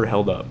never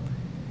held up.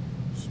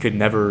 He could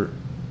never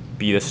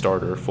be the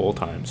starter full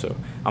time. So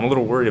I'm a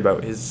little worried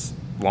about his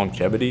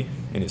longevity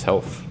and his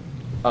health.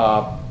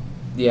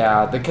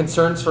 Yeah, the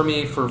concerns for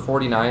me for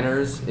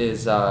 49ers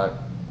is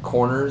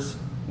corners.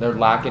 They're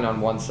lacking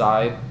on one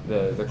side.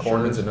 The corners.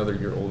 Sherman's another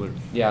year older.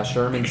 Yeah,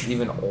 Sherman's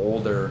even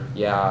older.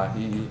 Yeah,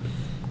 and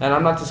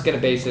I'm not just gonna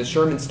base this.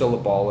 Sherman's still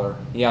a baller.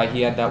 Yeah,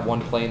 he had that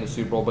one play in the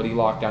Super Bowl, but he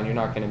locked down. You're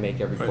not gonna make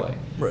every play.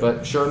 Right.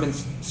 But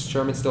Sherman's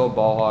still a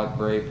ball hog,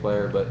 great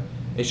player. But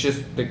it's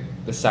just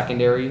the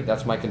secondary.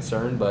 That's my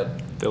concern. But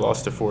They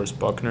lost to Forrest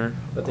Buckner.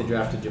 But they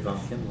drafted Javon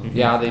Kinlaw.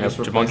 yeah, they Yeah, just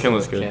Javon replaced him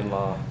Kinlaw's with good.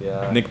 Kinlaw.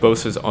 Yeah. Nick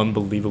Bosa's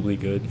unbelievably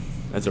good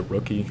as a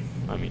rookie.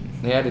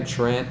 They added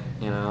Trent.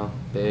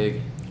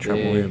 Big. Trent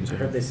big. Williams. I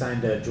heard they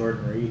signed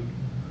Jordan Reed.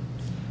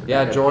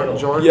 Yeah, Jordan.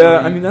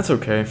 Yeah, Reed. that's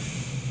okay.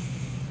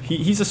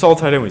 He's a solid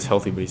tight end when he's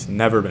healthy, but he's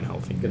never been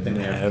healthy. Good thing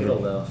they have Never.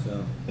 Kittle though.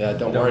 So Yeah,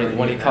 don't Don't worry. really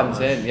When he need that comes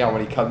much.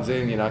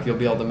 in, he'll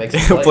be able to make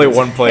some He'll play plays.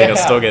 one play and he'll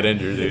Yeah. still get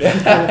injured,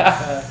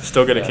 dude.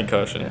 Still get a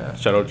concussion. Yeah.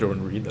 Shout out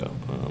Jordan Reed, though.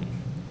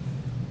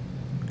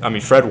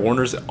 Fred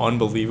Warner's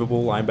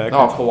unbelievable linebacker.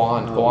 Oh,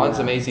 Kawan's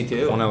yeah. amazing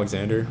too. Quan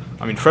Alexander.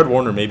 Fred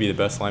Warner may be the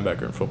best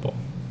linebacker in football.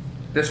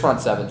 This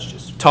front seven's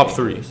just Top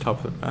three.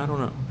 ridiculous. I don't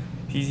know.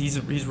 He's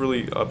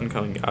really up and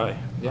coming guy.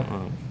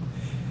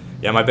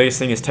 Yeah. My biggest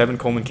thing is Tevin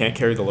Coleman can't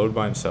carry the load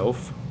by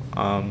himself.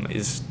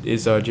 Is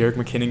Jerick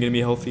McKinnon gonna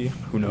be healthy?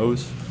 Who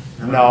knows?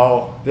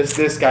 No,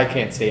 this guy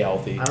can't stay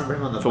healthy. I remember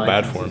him on the I feel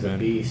bad Vikings, for him, he's a man.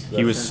 beast, He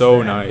but was since so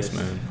then, nice, just-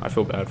 man. I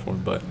feel bad for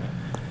him, but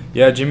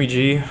yeah, Jimmy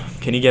G,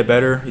 can he get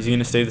better? Is he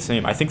gonna stay the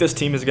same? I think this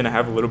team is gonna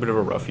have a little bit of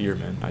a rough year,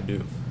 man. I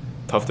do.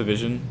 Tough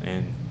division,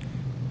 and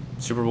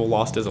Super Bowl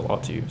loss does a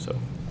lot to you. So,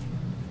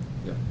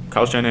 Yeah.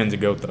 Kyle Shanahan's a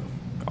goat, though.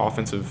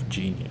 Offensive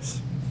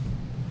genius.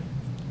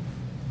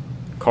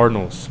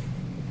 Cardinals.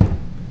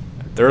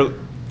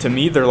 To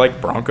me, they're like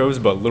Broncos,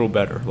 but a little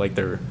better. Like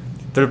they're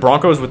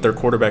Broncos with their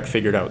quarterback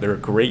figured out. They're a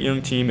great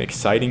young team,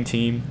 exciting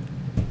team.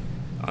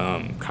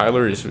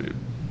 Kyler is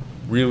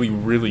really,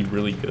 really,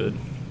 really good.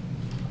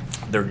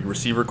 Their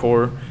receiver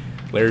core,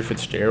 Larry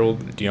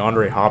Fitzgerald,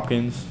 DeAndre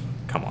Hopkins.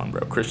 Come on,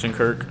 bro. Christian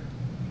Kirk.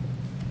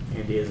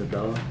 Andy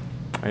Isabella.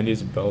 Andy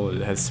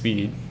Isabella has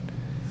speed.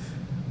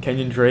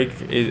 Kenyon Drake.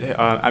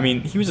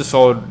 He was a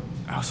solid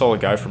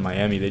guy from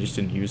Miami. They just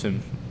didn't use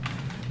him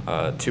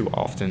too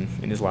often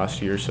in his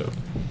last year. So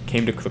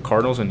came to the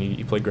Cardinals and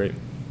he played great.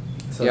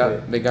 So Yeah,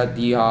 they got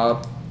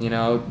D-Hop,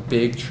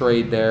 big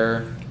trade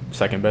there.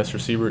 Second best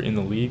receiver in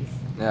the league.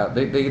 Yeah,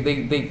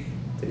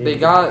 they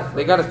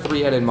got a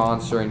three-headed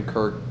monster in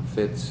Kirk,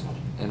 Fitz,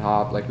 and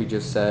Hop, like we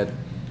just said.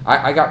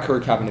 I got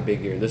Kirk having a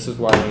big year. This is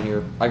why I'm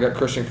here. I got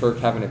Christian Kirk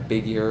having a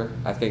big year.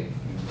 I think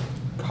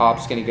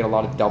Hop's going to get a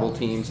lot of double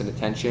teams and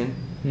attention,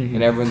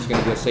 and everyone's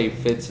going to go say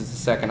Fitz is the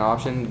second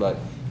option, but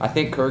I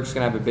think Kirk's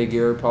going to have a big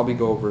year, probably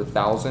go over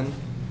 1,000.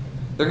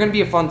 They're going to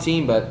be a fun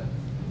team, but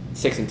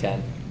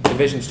 6-10.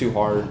 Division's too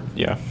hard.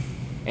 Yeah.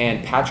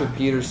 And Patrick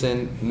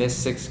Peterson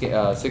missed six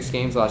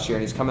games last year,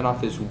 and he's coming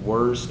off his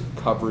worst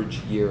coverage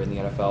year in the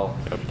NFL,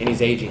 and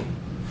he's aging.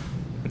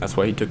 That's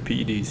why he took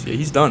PEDs. Yeah,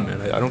 he's done,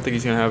 man. I don't think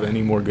he's going to have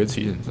any more good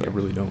seasons. I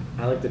really don't.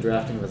 I like the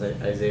drafting of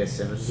Isaiah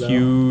Simmons, though.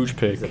 Huge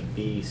pick. He's a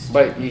beast.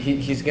 But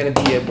he's going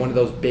to be one of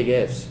those big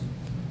ifs.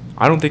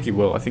 I don't think he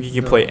will. I think he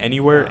can play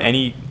anywhere,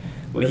 he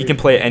can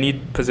play any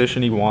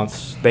position he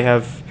wants. They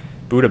have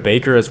Buda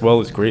Baker as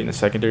well, is great in the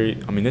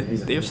secondary. I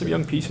mean, they have some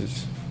young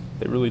pieces.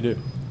 They really do.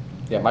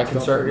 Yeah, my Don't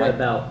concern. forget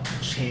about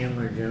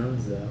Chandler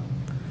Jones, though.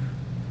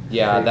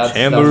 Yeah, that's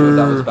what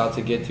I was about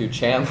to get to.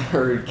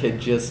 Chandler could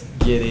just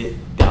get it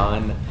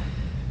done,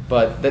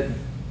 but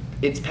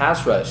it's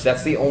pass rush.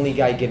 That's the only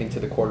guy getting to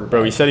the quarterback.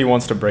 Bro, he said he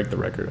wants to break the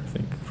record, I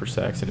think, for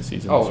sacks in a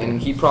season. Oh,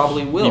 and he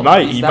probably will. He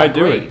might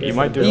do it.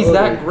 He's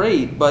that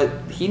great, but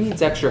he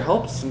needs extra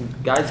help. Some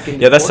guys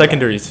can. Yeah, that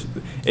secondary.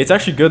 It's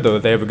actually good though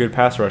that they have a good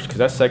pass rush because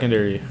that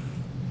secondary,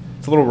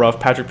 it's a little rough.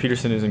 Patrick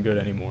Peterson isn't good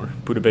anymore.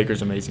 Buda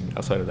Baker's amazing.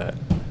 Outside of that,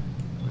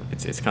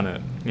 it's kind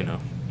of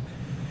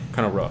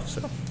kind of rough.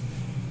 So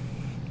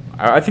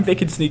I think they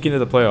could sneak into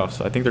the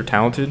playoffs. I think they're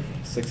talented.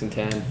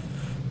 6-10.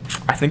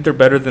 I think they're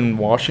better than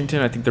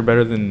Washington. I think they're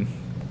better than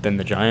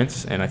the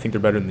Giants, and I think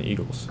they're better than the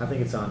Eagles. I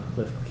think it's on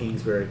Cliff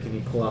Kingsbury. Can he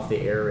pull off the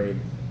air raid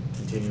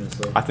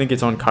continuously? I think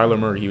it's on Kyler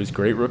Murray. He was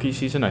great rookie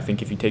season. I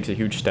think if he takes a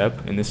huge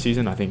step in this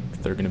season, I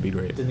think they're going to be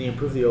great. Didn't they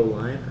improve the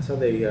O-line? I saw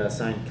they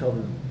signed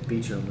Kelvin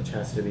Beachum, which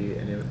has to be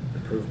an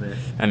improvement.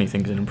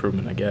 Anything's an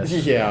improvement, I guess.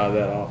 Yeah,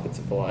 that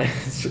offensive line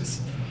is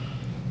just.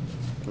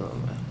 Oh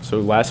man. So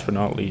last but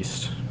not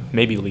least,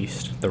 maybe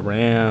least, the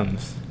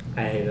Rams.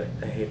 I hate it.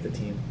 I hate the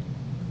team.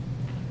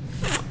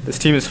 This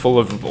team is full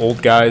of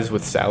old guys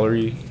with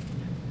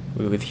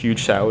with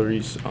huge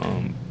salaries,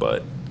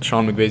 but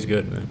Sean McVay's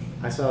good, man.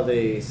 I saw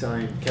they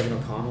signed Kevin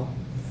O'Connell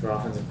for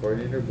offensive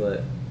coordinator,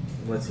 but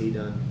what's he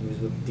done? He was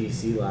with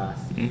DC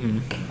last.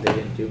 Mm-hmm. They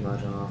didn't do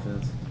much on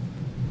offense.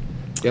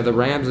 Yeah, the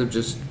Rams have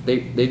just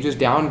they just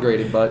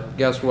downgraded, but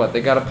guess what?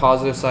 They got a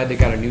positive side. They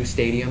got a new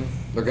stadium.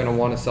 They're gonna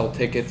want to sell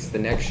tickets the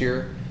next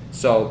year,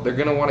 so they're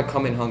gonna want to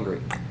come in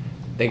hungry.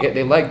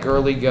 They let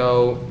Gurley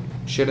go.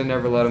 Should have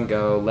never let him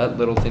go. Let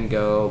Littleton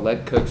go.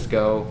 Let Cooks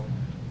go.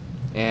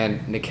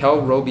 And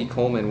Nickel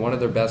Roby-Coleman, one of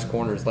their best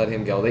corners, let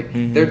him go.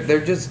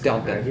 They're just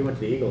dumping. Yeah, he went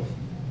to the Eagles.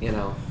 You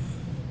know.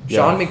 Yeah.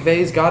 Sean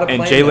McVay's got to play.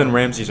 And Jalen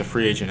Ramsey's a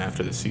free agent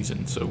after the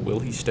season, so will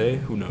he stay?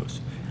 Who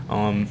knows?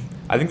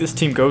 I think this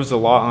team goes a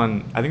lot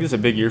on. I think this is a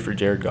big year for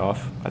Jared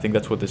Goff. I think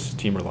that's what this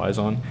team relies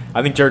on.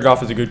 I think Jared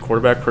Goff is a good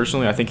quarterback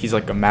personally. I think he's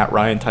like a Matt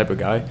Ryan type of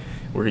guy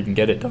where he can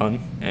get it done.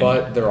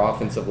 But their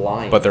offensive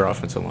line.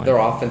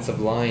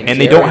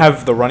 And they don't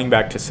have the running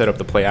back to set up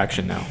the play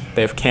action now.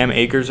 They have Cam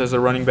Akers as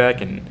their running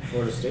back, and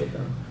Florida State,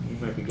 though. He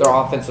might be good. Their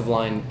offensive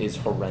line is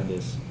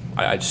horrendous.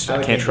 I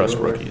can't trust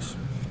rookies.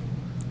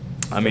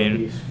 I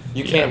mean,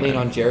 you can't lean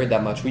on Jared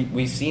that much.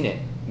 We've seen it.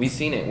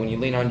 When you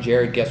lean on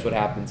Jared, guess what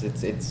happens?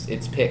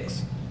 It's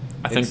picks.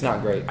 It's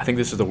not great. I think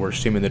this is the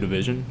worst team in the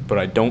division, but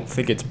I don't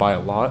think it's by a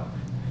lot.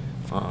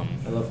 I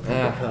love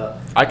Cooper Kupp.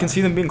 I can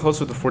see them being close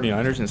with the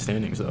 49ers in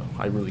standings, though.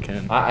 I really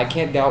can. I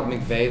can't doubt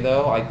McVay,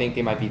 though. I think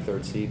they might be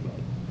third seed, but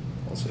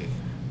we'll see.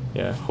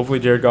 Yeah, hopefully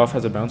Jared Goff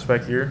has a bounce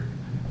back year.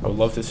 I would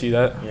love to see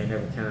that. Yeah,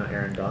 never count out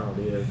Aaron Donald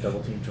either.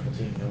 Double team, triple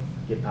team, he'll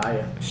get by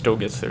you. Still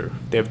gets there.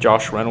 They have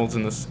Josh Reynolds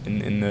in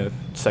the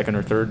second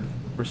or third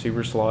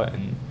receiver slot,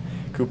 and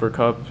Cooper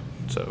Kupp.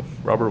 So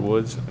Robert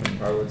Woods.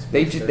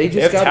 They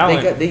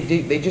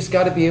just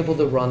got to be able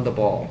to run the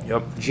ball.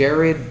 Yep.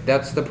 Jared,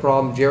 that's the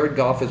problem. Jared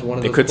Goff is one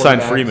of those. They could sign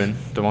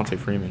Devontae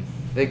Freeman.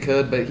 They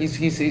could, but he's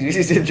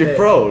injured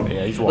prone.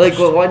 Yeah, he's washed.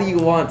 Like, why do you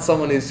want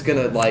someone who's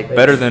gonna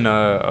better than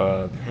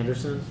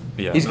Henderson?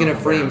 Yeah. He's gonna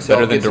free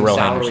himself, get some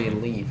salary, Henderson.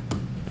 and leave.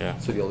 Yeah.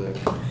 That's what he'll do.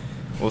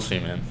 We'll see,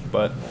 man.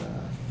 But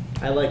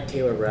I like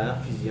Taylor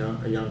Rapp. He's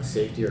a young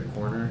safety or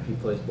corner. He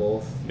plays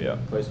both. Yeah.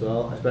 Plays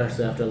well,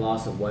 especially after the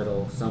loss of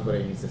Weddle.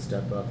 Somebody needs to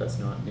step up. That's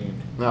not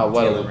named. No,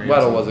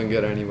 Weddle wasn't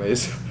good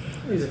anyways.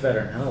 He's a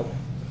veteran help.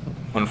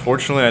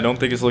 Unfortunately, I don't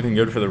think it's looking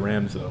good for the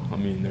Rams, though. I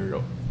mean,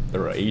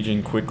 they're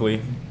aging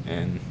quickly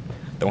and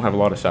don't have a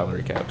lot of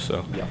salary cap,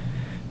 so yeah,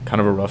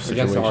 kind of a rough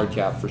situation. Against the hard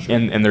cap for sure.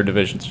 And their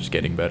division's just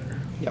getting better.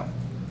 Yeah.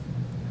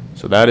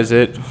 So that is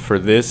it for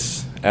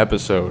this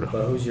episode.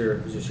 But who's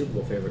your Super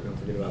Bowl favorite? Don't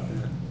forget about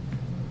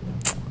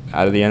that.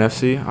 Out of the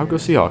NFC, I'll go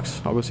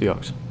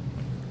Seahawks.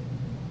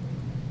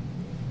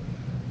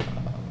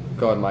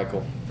 Go ahead,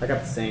 Michael. I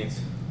got the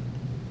Saints.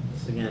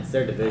 Again, it's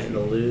their division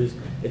to lose.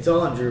 It's all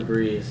on Drew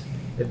Brees.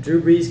 If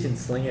Drew Brees can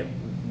sling it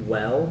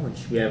well,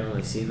 which we haven't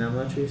really seen that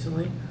much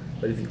recently,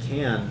 but if he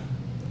can,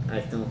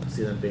 I don't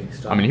see them being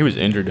stopped. I mean, he was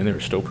injured and they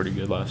were still pretty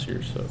good last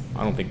year, so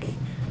I don't think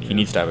he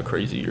needs to have a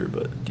crazy year,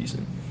 but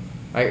decent.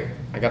 I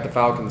got the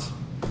Falcons.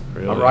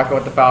 Really? I'm rocking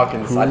with the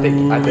Falcons. I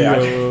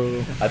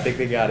think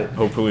they got it.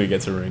 Hopefully he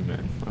gets a ring,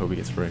 man. I hope he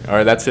gets a ring. All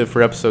right, that's it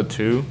for episode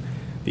 2,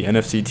 the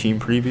NFC team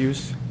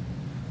previews.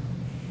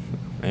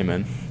 Hey,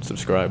 man,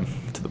 subscribe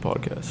to the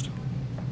podcast.